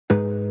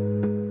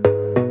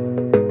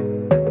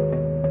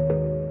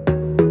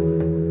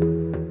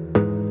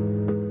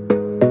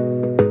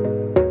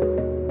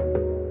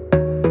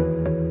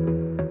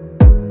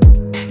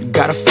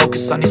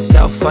focus on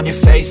yourself, on your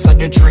faith, on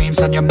your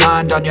dreams, on your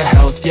mind, on your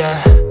health, yeah.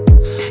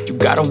 You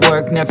gotta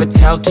work, never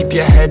tell, keep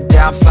your head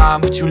down,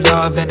 find what you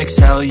love and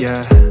excel,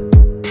 yeah.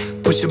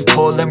 Push and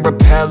pull and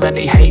repel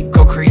any hate,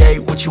 go create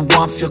what you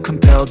want, feel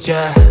compelled,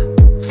 yeah.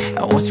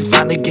 And once you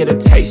finally get a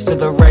taste of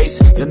the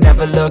race, you'll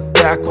never look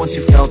back once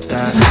you felt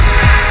that.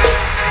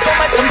 Don't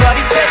let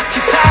somebody take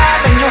your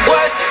time and your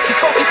worth, just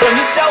focus on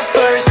yourself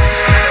first.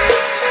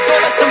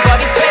 Don't let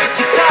somebody take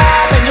your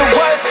time and your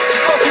worth,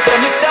 just focus on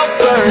yourself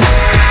first.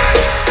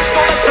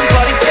 Don't let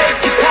somebody take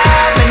your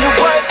time and your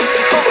worth,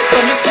 just focus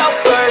on yourself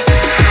first.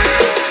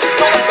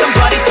 Don't let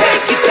somebody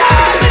take your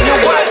time and your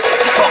worth,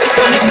 just focus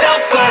on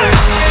yourself first.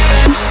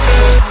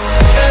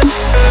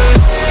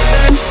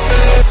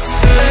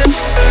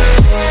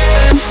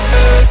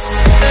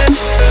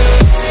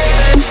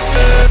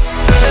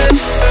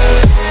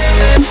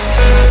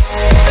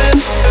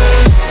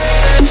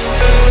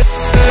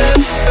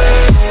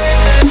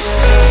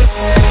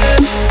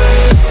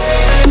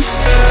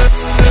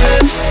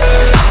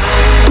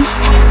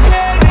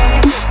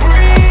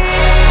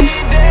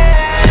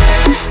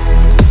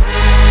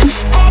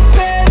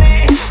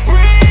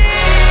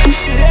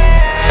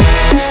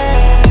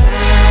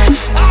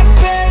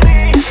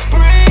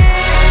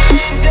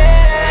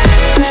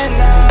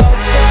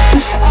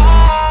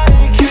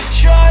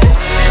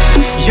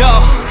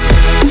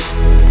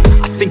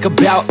 Think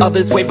about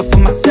others way before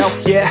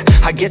myself, yeah.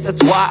 I guess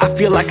that's why I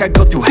feel like I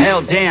go through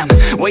hell, damn.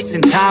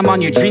 Wasting time on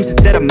your dreams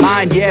instead of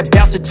mine, yeah.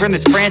 About to turn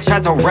this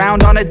franchise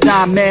around on a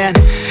dime, man.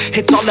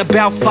 It's all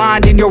about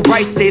finding your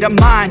right state of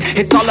mind.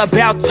 It's all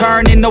about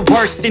turning the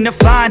worst into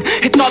fine.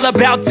 It's all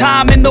about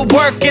time and the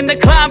work and the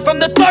climb. From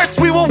the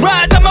thirst we will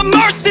rise, I'm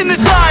immersed in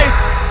this life.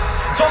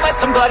 Don't let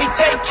somebody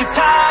take your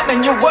time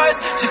and your worth,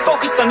 just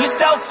focus on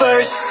yourself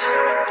first.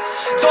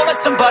 Don't let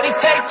somebody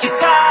take your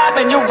time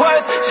and your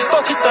worth, just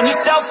focus on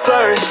yourself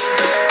first.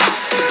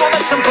 Don't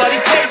let somebody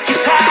take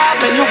your time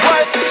and your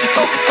worth, just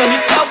focus on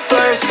yourself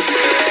first.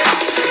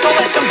 Don't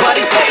let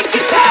somebody take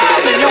your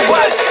time and your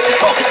worth, just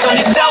focus on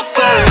yourself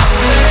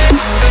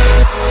first.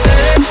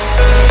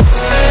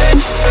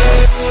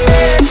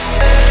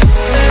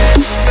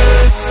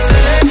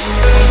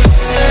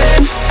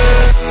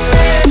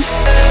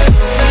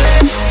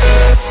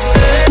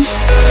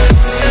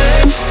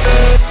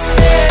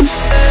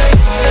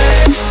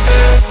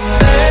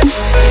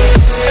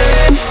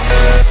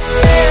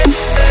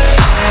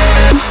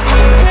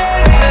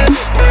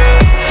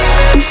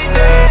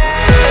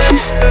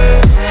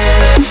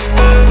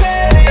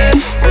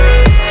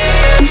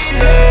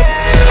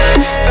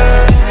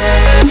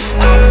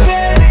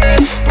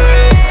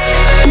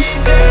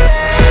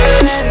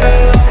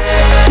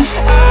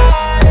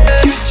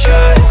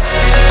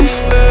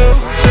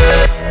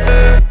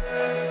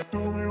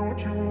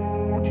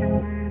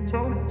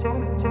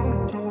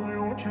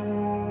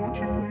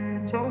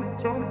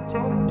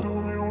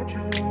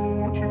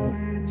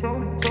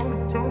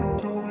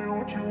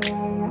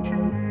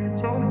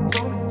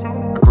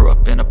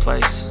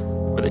 Place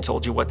where they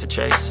told you what to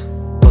chase,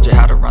 told you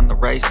how to run the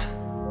race.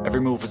 Every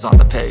move was on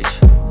the page,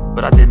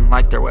 but I didn't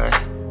like their way.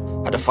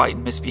 Had to fight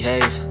and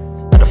misbehave,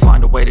 had to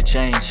find a way to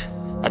change,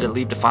 had to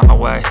leave to find my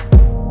way.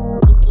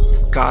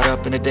 Caught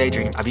up in a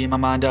daydream, I beat my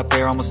mind up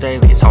there almost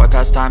daily. It's how I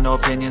pass time, no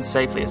opinions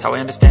safely. It's how I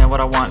understand what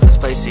I want in this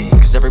place, see.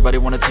 Cause everybody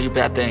wanna tell you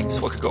bad things,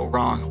 what could go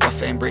wrong, what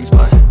fame brings.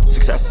 But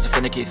success is a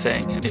finicky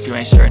thing, and if you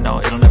ain't sure, no,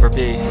 it'll never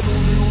be.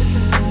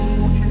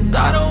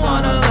 I don't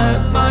wanna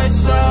let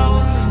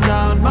myself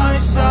down,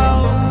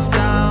 myself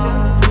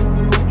down.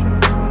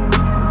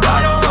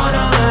 I don't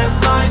wanna let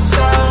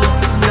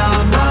myself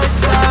down,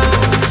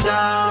 myself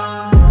down.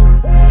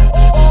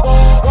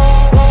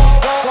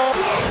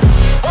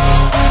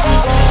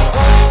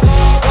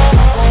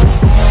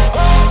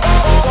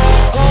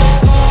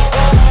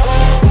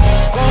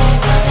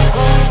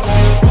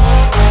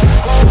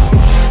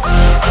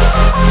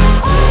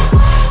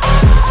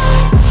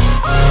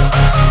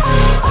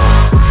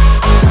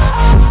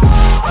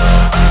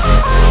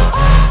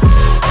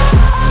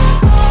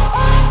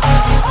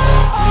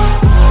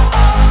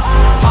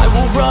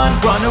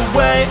 Run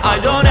away, I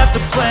don't have to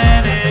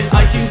plan it.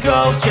 I can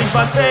go, change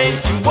my fate,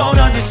 you won't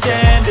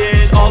understand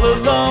it. All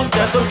alone,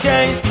 that's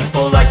okay,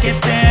 people I can't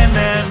stand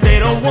them. They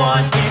don't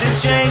want me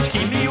to change,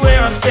 keep me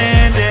where I'm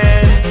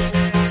standing.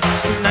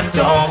 And I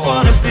don't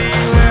wanna be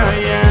where I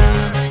am,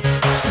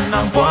 and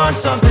I want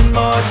something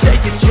more,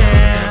 take a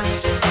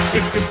chance.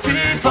 It could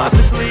be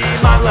possibly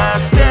my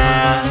last